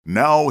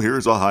Now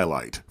here's a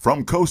highlight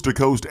from Coast to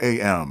Coast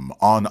AM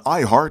on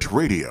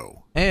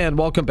iHeartRadio. And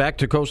welcome back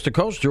to Coast.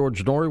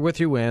 George Noory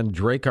with you, and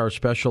Drake, our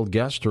special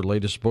guest. Her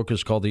latest book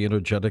is called The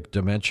Energetic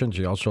Dimension.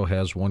 She also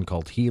has one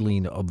called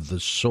Healing of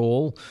the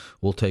Soul.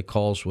 We'll take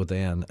calls with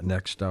Ann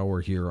next hour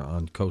here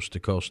on Coast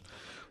to Coast.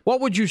 What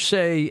would you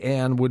say,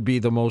 Ann, would be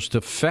the most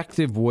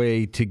effective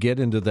way to get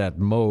into that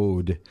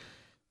mode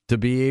to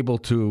be able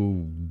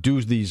to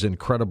do these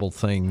incredible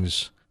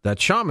things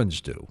that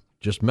shamans do?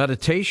 Just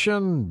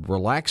meditation,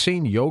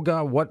 relaxing,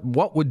 yoga?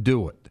 What would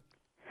do it?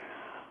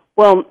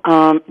 Well,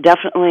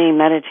 definitely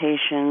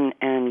meditation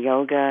and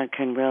yoga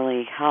can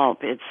really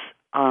help. It's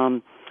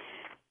the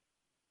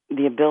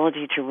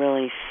ability to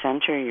really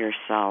center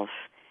yourself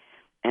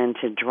and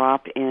to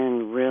drop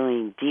in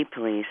really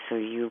deeply so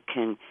you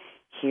can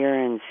hear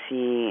and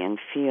see and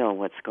feel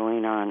what's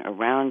going on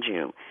around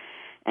you.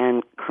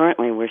 And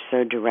currently we're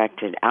so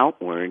directed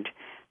outward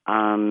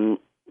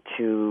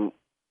to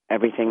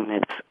everything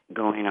that's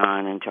going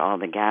on and to all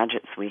the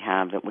gadgets we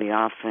have that we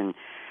often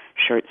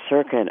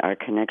short-circuit our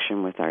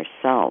connection with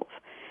ourselves.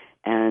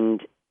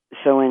 And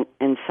so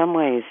in some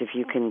ways, if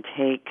you can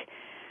take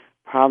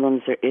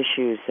problems or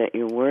issues that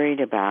you're worried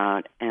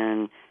about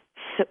and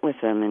sit with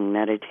them in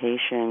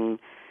meditation,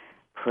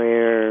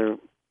 prayer,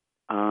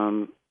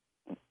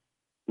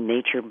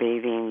 nature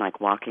bathing, like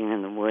walking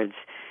in the woods,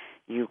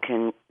 you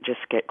can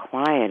just get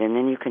quiet, and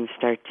then you can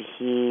start to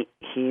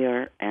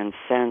hear and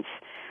sense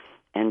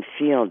and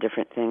feel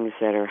different things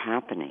that are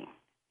happening.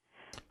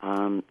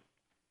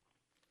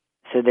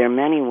 So there are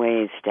many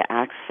ways to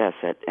access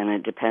it, and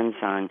it depends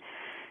on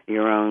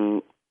your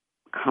own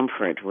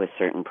comfort with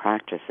certain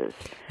practices.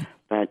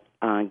 But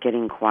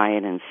getting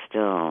quiet and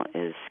still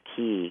is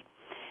key.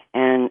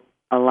 And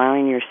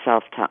allowing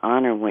yourself to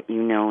honor what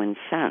you know and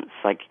sense.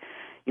 Like,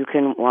 you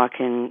can walk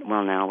in,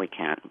 well, now we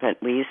can't,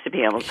 but we used to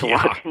be able to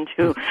walk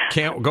into...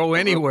 Can't go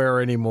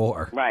anywhere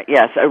anymore. Right,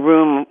 yes, a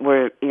room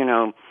where,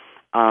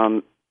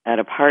 at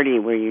a party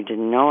where you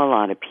didn't know a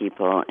lot of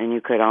people, and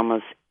you could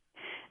almost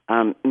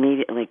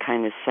immediately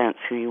kind of sense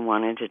who you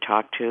wanted to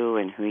talk to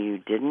and who you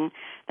didn't.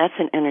 That's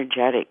an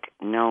energetic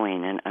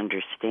knowing and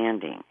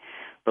understanding,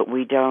 but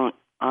we don't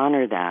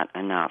honor that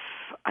enough.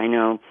 I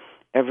know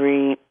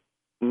every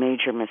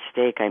major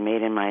mistake I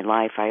made in my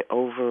life, I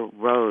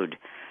overrode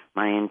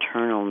my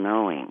internal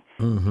knowing,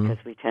 because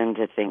we tend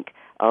to think,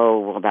 oh,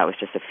 well, that was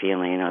just a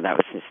feeling, that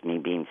was just me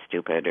being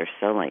stupid or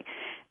silly,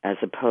 as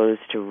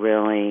opposed to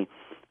really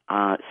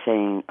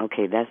saying,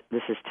 okay, this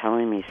is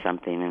telling me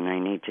something, and I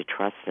need to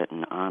trust it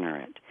and honor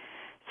it.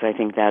 So I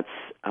think that's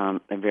a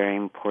very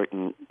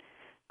important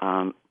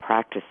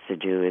practice to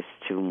do, is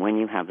to, when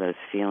you have those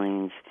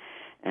feelings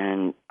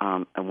and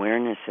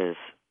awarenesses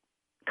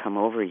come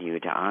over you,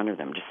 to honor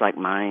them. Just like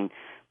mine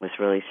was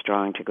really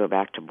strong to go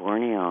back to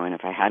Borneo, and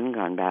if I hadn't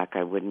gone back,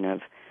 I wouldn't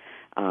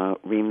have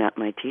re-met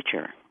my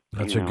teacher.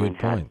 That's a good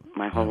point.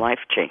 My whole life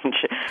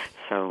changed.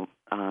 So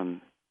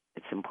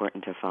it's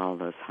important to follow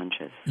those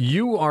hunches.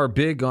 You are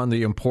big on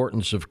the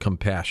importance of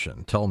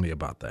compassion. Tell me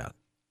about that.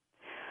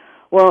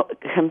 Well,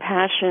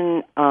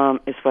 compassion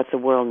is what the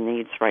world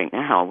needs right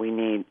now. We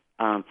need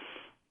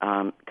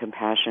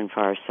compassion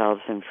for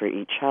ourselves and for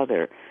each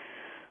other.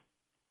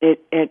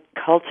 It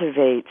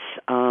cultivates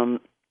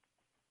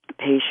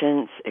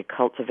patience, it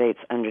cultivates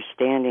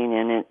understanding,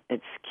 and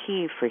it's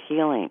key for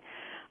healing.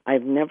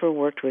 I've never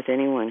worked with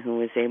anyone who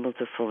was able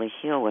to fully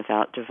heal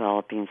without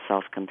developing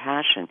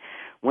self-compassion.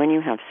 When you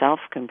have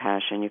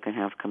self-compassion, you can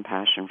have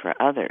compassion for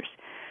others.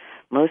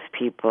 Most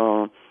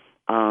people,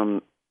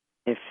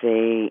 if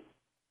they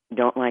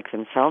don't like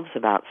themselves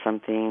about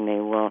something, they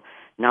will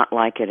not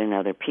like it in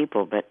other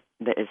people, but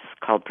it's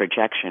called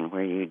projection,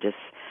 where you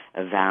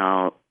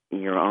disavow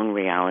your own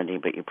reality,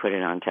 but you put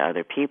it onto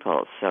other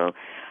people. So,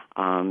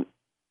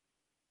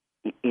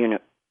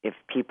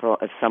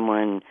 if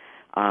someone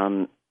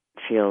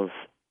feels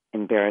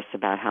embarrassed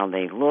about how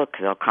they look,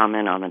 they'll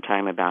comment all the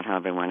time about how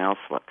everyone else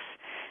looks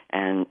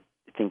and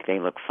think they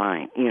look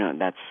fine.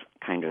 That's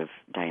kind of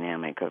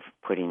dynamic of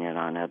putting it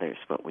on others,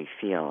 what we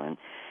feel. And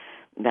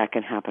that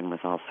can happen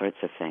with all sorts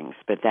of things.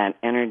 But that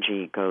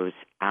energy goes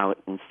out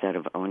instead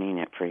of owning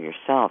it for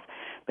yourself.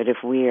 But if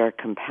we are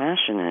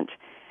compassionate,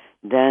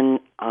 then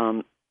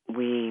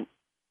we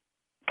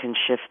can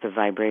shift the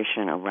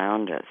vibration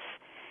around us.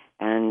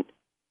 And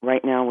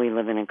right now we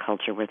live in a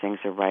culture where things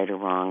are right or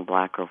wrong,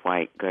 black or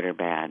white, good or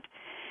bad.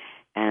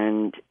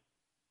 And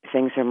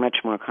things are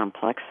much more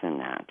complex than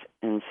that.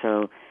 And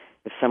so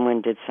if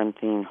someone did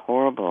something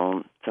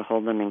horrible, to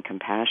hold them in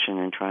compassion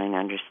and try and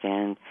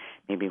understand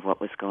maybe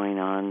what was going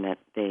on that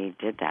they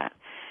did that.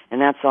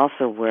 And that's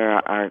also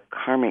where our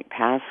karmic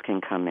past can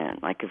come in.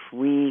 Like if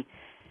we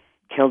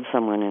killed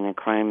someone in a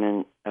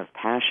crime of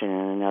passion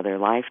in another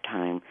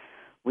lifetime,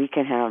 we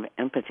can have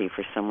empathy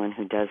for someone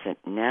who does it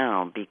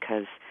now,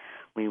 because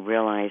we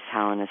realize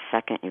how in a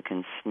second you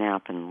can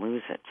snap and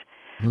lose it.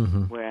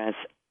 Whereas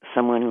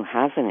someone who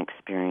hasn't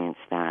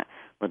experienced that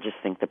will just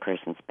think the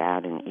person's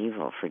bad and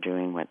evil for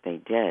doing what they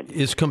did.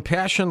 Is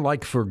compassion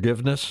like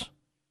forgiveness?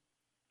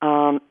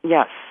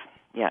 Yes.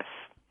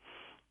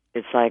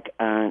 It's like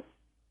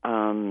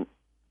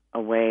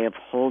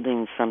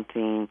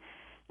something,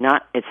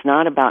 it's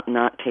not about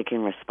not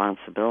taking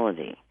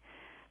responsibility,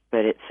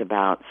 but it's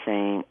about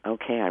saying,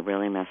 okay, I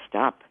really messed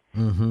up,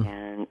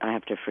 and I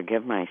have to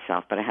forgive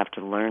myself, but I have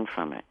to learn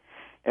from it.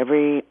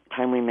 Every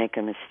time we make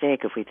a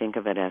mistake, if we think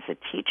of it as a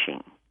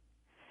teaching,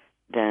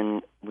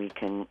 then we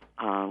can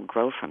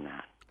grow from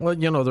that. Well,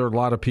 there are a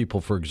lot of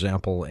people, for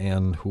example,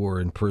 Ann, who are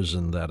in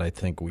prison that I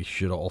think we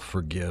should all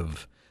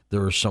forgive.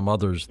 There are some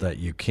others that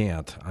you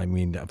can't. I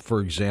mean, for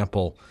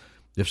example,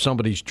 if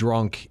somebody's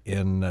drunk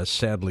and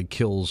sadly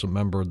kills a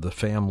member of the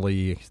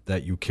family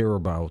that you care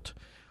about,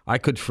 I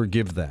could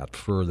forgive that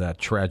for that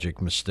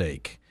tragic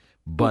mistake.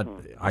 But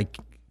I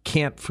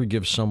can't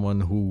forgive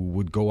someone who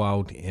would go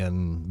out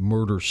and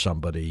murder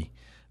somebody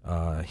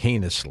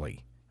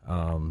heinously.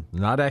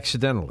 Not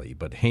accidentally,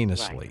 but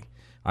heinously. Right.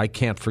 I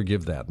can't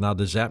forgive that. Now,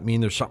 does that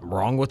mean there's something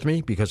wrong with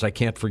me because I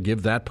can't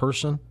forgive that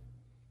person?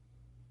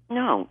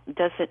 No,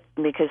 does it?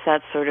 Because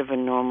that's sort of a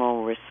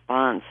normal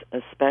response,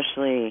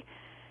 especially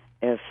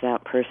if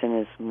that person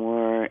is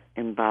more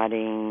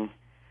embodying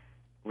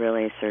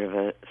really sort of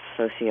a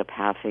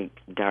sociopathic,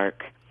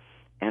 dark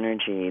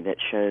energy that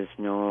shows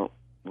no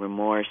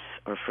remorse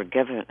or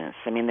forgiveness.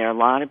 I mean, there are a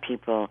lot of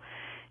people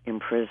in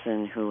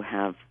prison who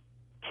have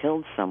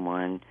killed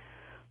someone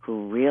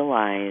who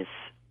realize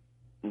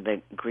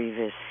the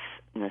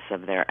grievousness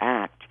of their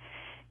act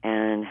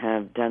and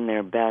have done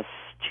their best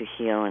to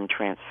heal and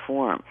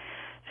transform.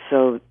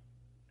 So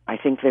I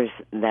think there's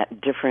that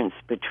difference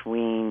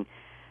between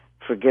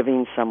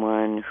forgiving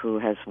someone who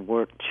has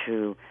worked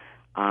to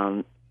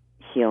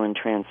heal and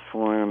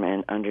transform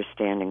and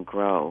understand and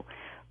grow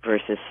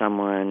versus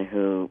someone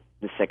who,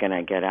 the second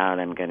I get out,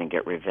 I'm going to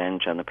get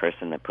revenge on the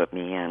person that put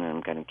me in and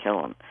I'm going to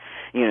kill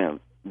him.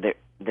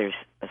 There's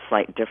a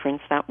slight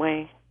difference that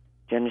way.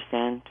 Do you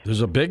understand? There's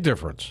a big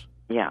difference.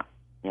 Yeah.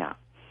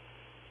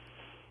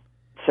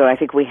 So I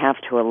think we have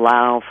to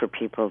allow for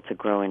people to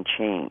grow and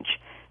change.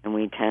 And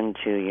we tend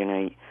to,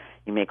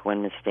 you make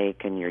one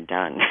mistake and you're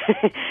done.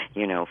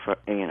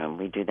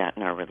 We do that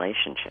in our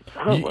relationships.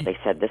 Oh, well, they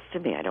said this to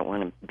me. I don't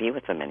want to be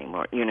with them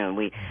anymore. We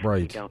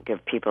don't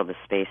give people the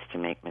space to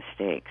make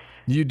mistakes.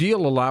 You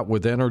deal a lot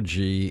with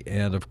energy,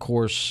 and of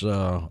course,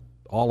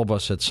 all of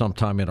us at some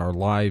time in our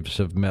lives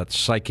have met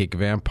psychic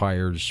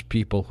vampires,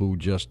 people who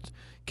just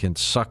can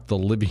suck the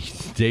living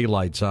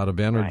daylights out of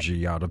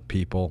energy out of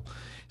people.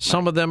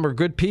 Some of them are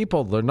good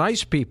people. They're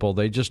nice people.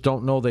 They just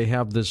don't know they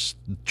have this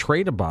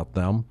trait about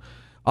them.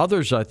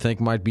 Others, I think,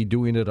 might be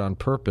doing it on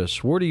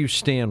purpose. Where do you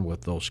stand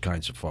with those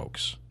kinds of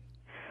folks?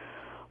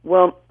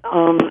 Well,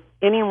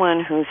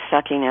 anyone who's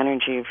sucking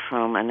energy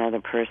from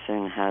another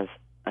person has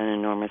an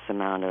enormous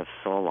amount of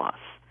soul loss.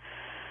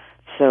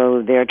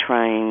 So they're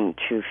trying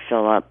to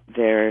fill up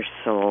their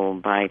soul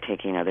by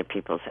taking other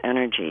people's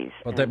energies.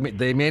 But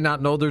they may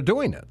not know they're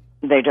doing it.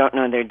 They don't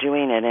know they're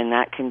doing it, and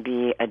that can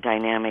be a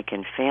dynamic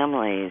in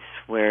families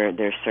where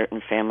there's certain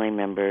family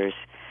members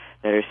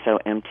that are so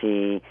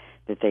empty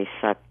that they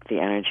suck the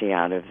energy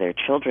out of their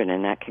children,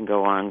 and that can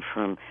go on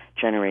from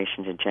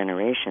generation to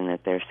generation,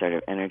 that they're sort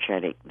of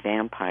energetic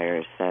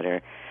vampires that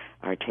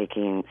are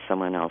taking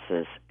someone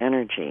else's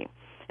energy.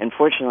 And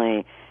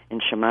fortunately, in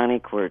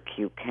shamanic work,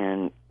 you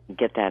can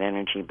get that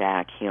energy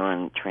back, heal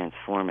and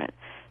transform it,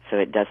 so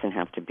it doesn't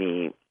have to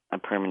be a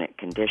permanent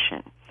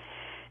condition.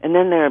 And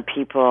then there are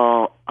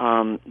people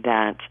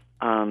that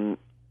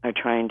are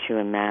trying to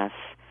amass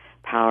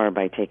power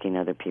by taking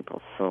other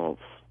people's souls.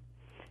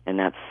 And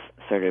that's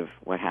sort of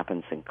what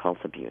happens in cult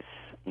abuse,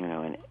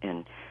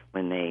 and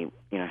when they,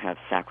 have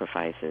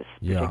sacrifices,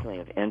 particularly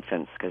of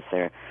infants, because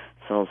their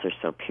souls are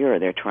so pure,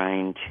 they're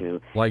trying to...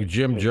 Like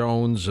Jim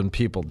Jones and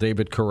people,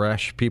 David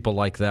Koresh, people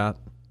like that,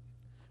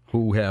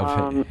 who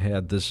have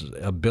had this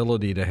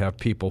ability to have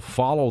people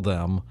follow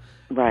them,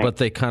 right. But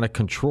they kind of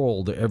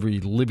controlled every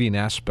living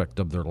aspect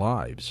of their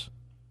lives.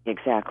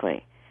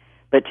 Exactly.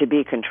 But to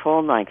be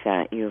controlled like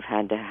that, you've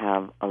had to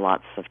have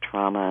lots of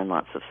trauma and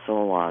lots of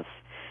soul loss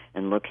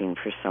and looking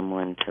for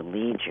someone to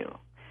lead you.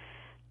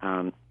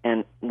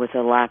 And with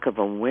a lack of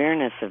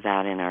awareness of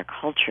that in our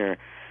culture,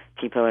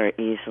 people are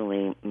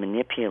easily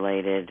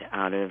manipulated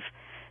out of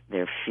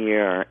their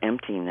fear or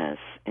emptiness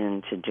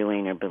into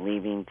doing or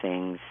believing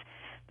things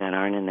that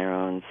aren't in their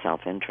own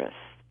self-interest,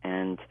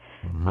 and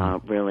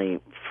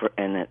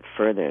and that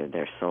further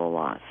their soul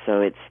loss.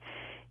 So it's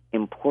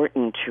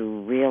important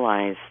to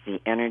realize the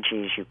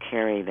energies you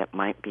carry that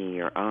might be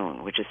your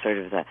own, which is sort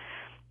of the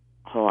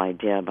whole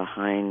idea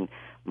behind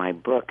my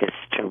book, is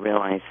to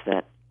realize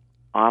that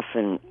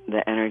often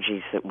the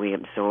energies that we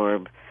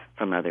absorb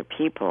from other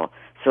people,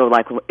 so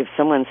like if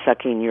someone's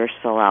sucking your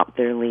soul out,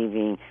 they're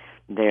leaving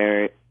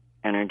their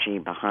energy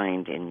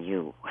behind in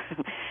you.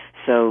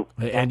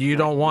 And you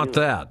don't want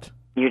that.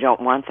 You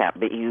don't want that,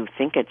 but you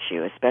think it's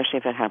you, especially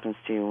if it happens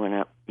to you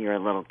when you're a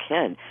little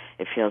kid.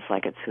 It feels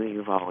like it's who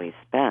you've always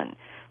been.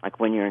 Like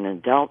when you're an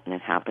adult and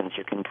it happens,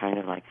 you can kind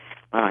of like,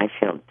 well, I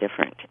feel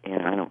different.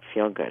 I don't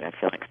feel good. I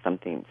feel like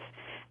something's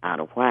out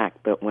of whack.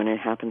 But when it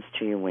happens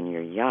to you when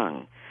you're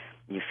young,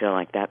 you feel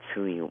like that's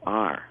who you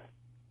are.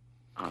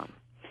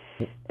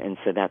 And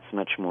so that's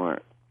much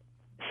more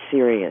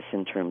serious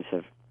in terms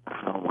of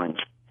how one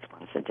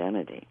changes one's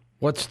identity.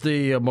 What's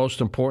the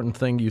most important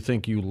thing you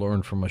think you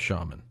learned from a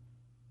shaman?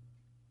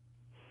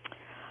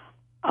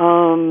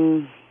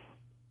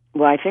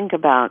 Well, I think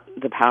about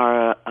the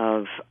power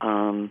of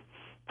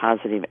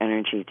positive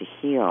energy to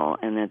heal,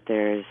 and that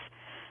there's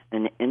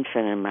an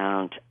infinite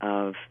amount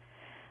of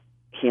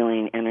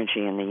healing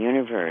energy in the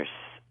universe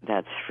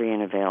that's free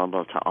and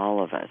available to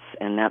all of us.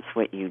 And that's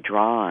what you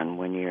draw on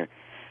when you're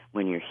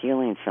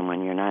healing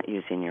someone. You're not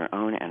using your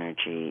own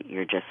energy.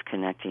 You're just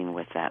connecting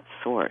with that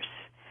source.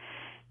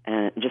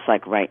 And just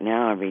like right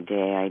now, every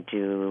day I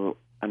do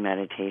a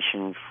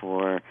meditation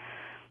for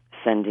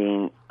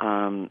sending,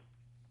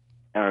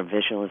 or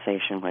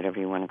visualization, whatever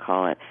you want to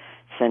call it,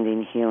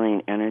 sending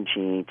healing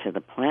energy to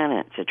the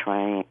planet to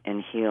try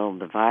and heal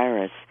the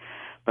virus,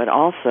 but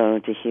also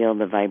to heal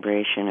the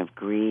vibration of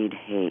greed,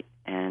 hate,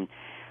 and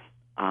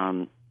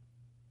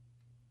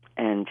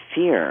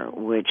fear,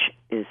 which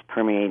is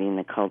permeating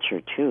the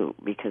culture too,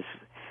 because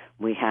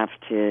we have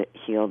to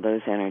heal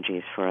those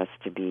energies for us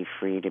to be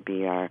free to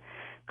be our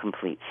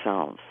complete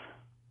selves.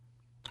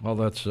 Well,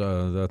 that's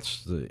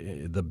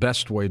the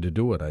best way to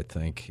do it, I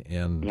think.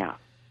 And yeah.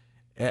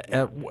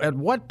 At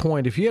what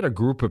point, if you had a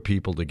group of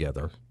people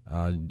together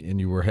and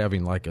you were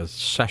having like a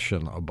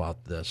session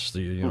about this,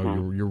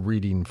 you're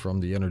reading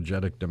from the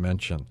energetic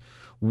dimension,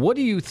 what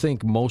do you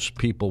think most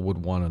people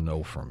would want to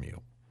know from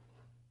you?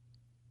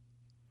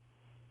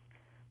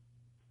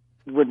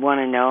 Would want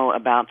to know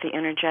about the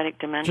energetic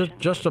dimension?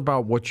 Just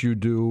about what you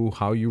do,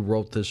 how you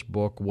wrote this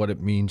book, what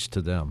it means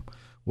to them.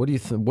 What do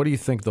you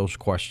think those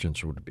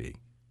questions would be?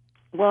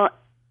 Well,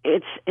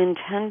 it's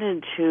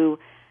intended to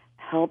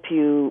help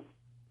you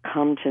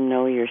come to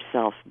know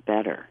yourself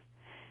better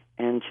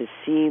and to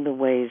see the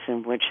ways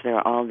in which there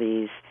are all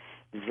these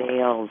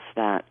veils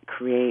that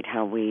create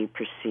how we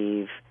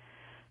perceive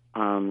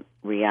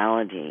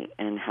reality,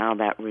 and how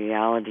that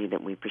reality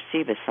that we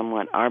perceive is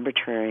somewhat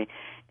arbitrary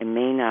and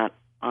may not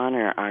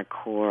honor our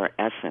core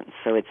essence.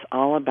 So it's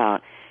all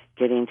about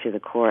getting to the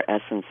core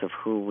essence of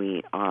who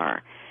we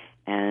are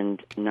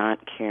and not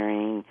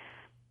carrying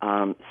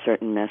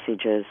certain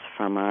messages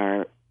from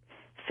our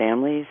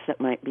families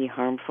that might be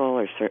harmful,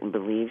 or certain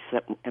beliefs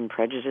and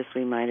prejudice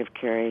we might have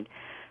carried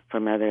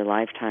from other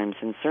lifetimes,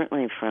 and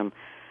certainly from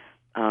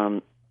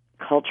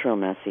cultural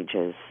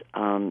messages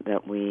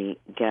that we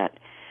get.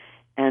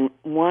 And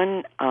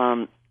one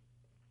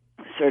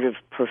sort of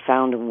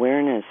profound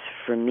awareness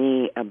for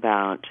me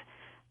about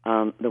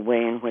the way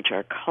in which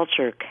our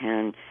culture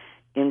can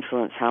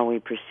influence how we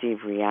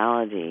perceive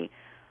reality.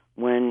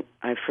 When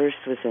I first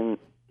was in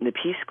the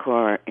Peace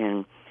Corps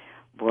in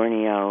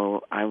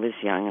Borneo, I was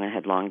young and I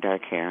had long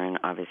dark hair, and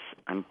obviously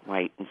I'm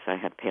white, and so I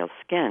had pale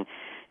skin.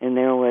 And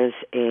there was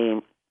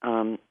a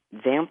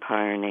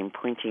vampire named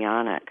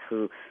Pontianak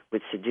who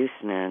would seduce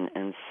men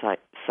and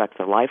suck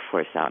the life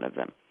force out of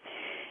them.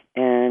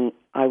 And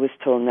I was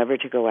told never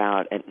to go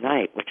out at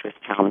night, which was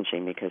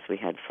challenging because we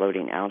had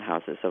floating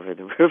outhouses over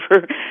the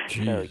river.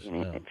 Jeez, so, if you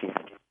had to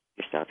do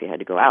yourself, you had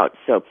to go out.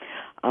 So,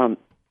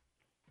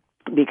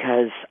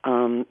 because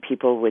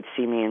people would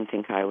see me and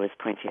think I was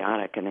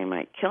Pontianak and they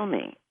might kill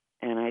me.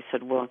 And I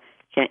said, well,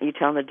 can't you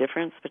tell the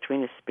difference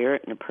between a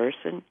spirit and a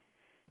person?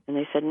 And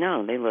they said,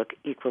 no, they look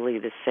equally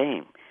the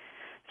same.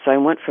 So I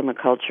went from a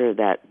culture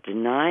that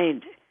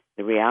denied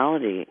the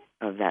reality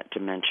of that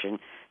dimension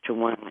to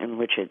one in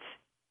which it's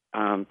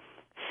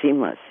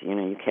seamless.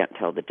 You can't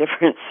tell the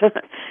difference.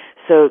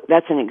 So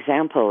that's an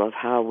example of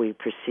how we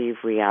perceive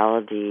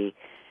reality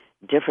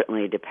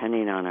differently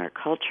depending on our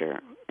culture.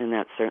 And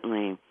that's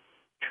certainly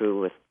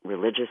true with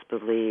religious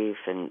belief,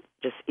 and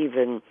just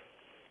even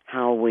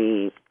how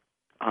we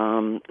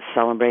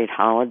celebrate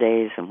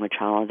holidays and which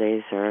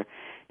holidays are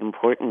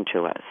important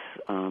to us.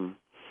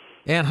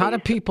 And how do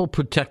people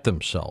protect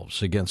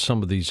themselves against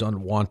some of these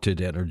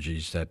unwanted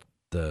energies that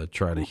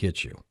try to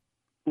hit you?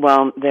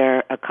 Well, there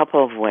are a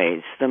couple of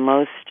ways. The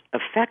most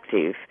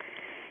effective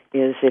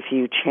is if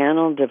you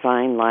channel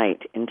divine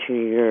light into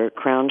your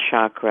crown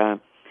chakra,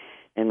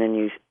 and then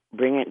you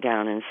bring it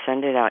down and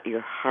send it out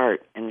your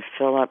heart and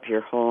fill up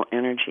your whole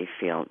energy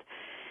field.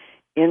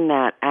 In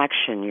that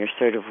action, you're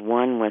sort of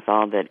one with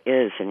all that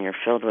is, and you're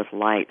filled with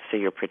light, so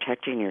you're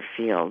protecting your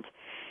field.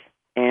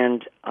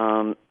 And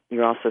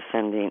you're also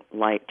sending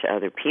light to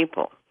other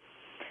people.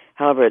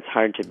 However, it's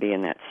hard to be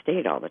in that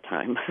state all the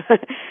time.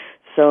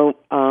 So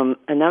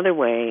another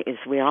way is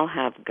we all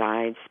have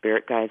guides,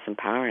 spirit guides, and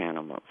power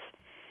animals.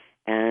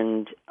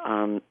 And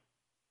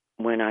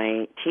when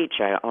I teach,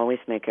 I always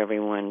make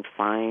everyone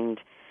find,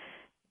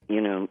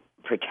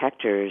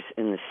 protectors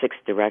in the 6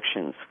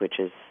 directions, which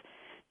is,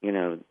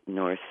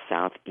 north,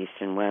 south, east,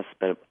 and west,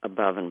 but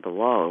above and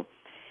below,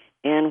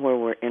 and where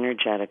we're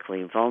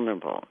energetically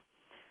vulnerable.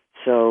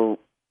 So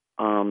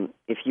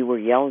if you were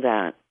yelled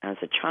at as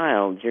a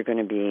child, you're going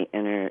to be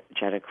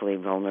energetically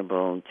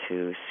vulnerable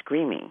to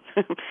screaming.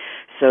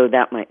 So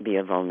that might be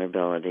a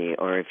vulnerability.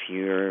 Or if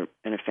you're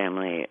in a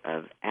family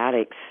of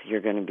addicts,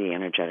 you're going to be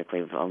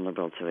energetically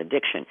vulnerable to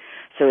addiction.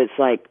 So it's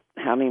like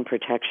having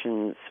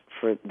protections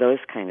for those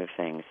kind of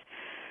things.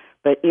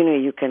 But,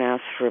 you can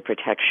ask for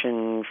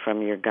protection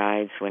from your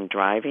guides when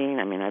driving.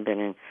 I mean, I've been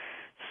in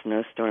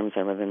snowstorms.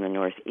 I live in the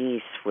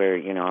Northeast where,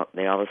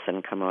 they all of a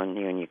sudden come on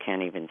you and you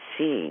can't even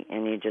see.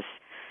 And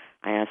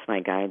I ask my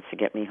guides to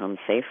get me home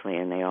safely,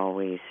 and they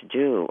always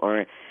do.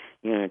 Or,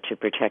 to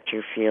protect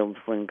your field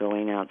when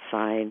going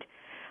outside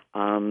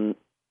in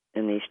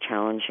these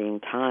challenging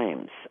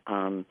times.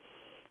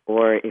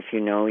 Or if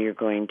you're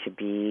going to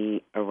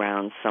be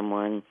around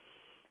someone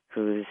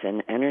who's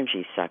an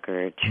energy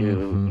sucker,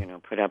 to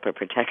put up a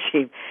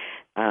protective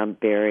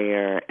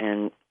barrier.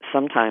 And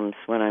sometimes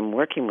when I'm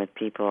working with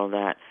people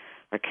that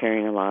are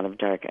carrying a lot of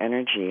dark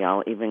energy,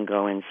 I'll even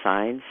go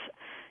inside.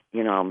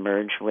 I'll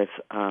merge with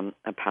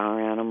a power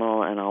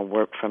animal, and I'll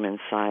work from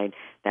inside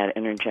that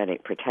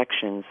energetic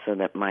protection so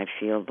that my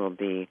field will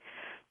be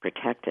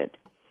protected.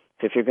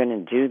 So if you're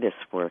going to do this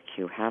work,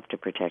 you have to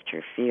protect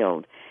your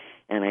field.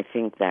 And I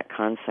think that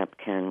concept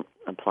can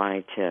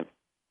apply to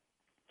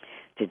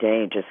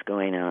today, just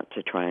going out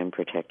to try and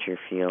protect your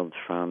field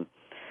from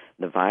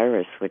the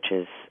virus, which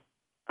is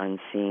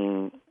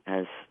unseen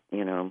as,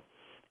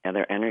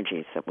 other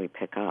energies that we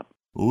pick up.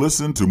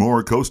 Listen to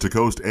more Coast to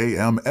Coast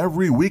AM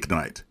every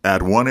weeknight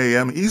at 1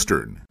 a.m.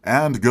 Eastern,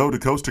 and go to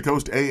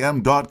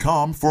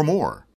coasttocoastam.com for more.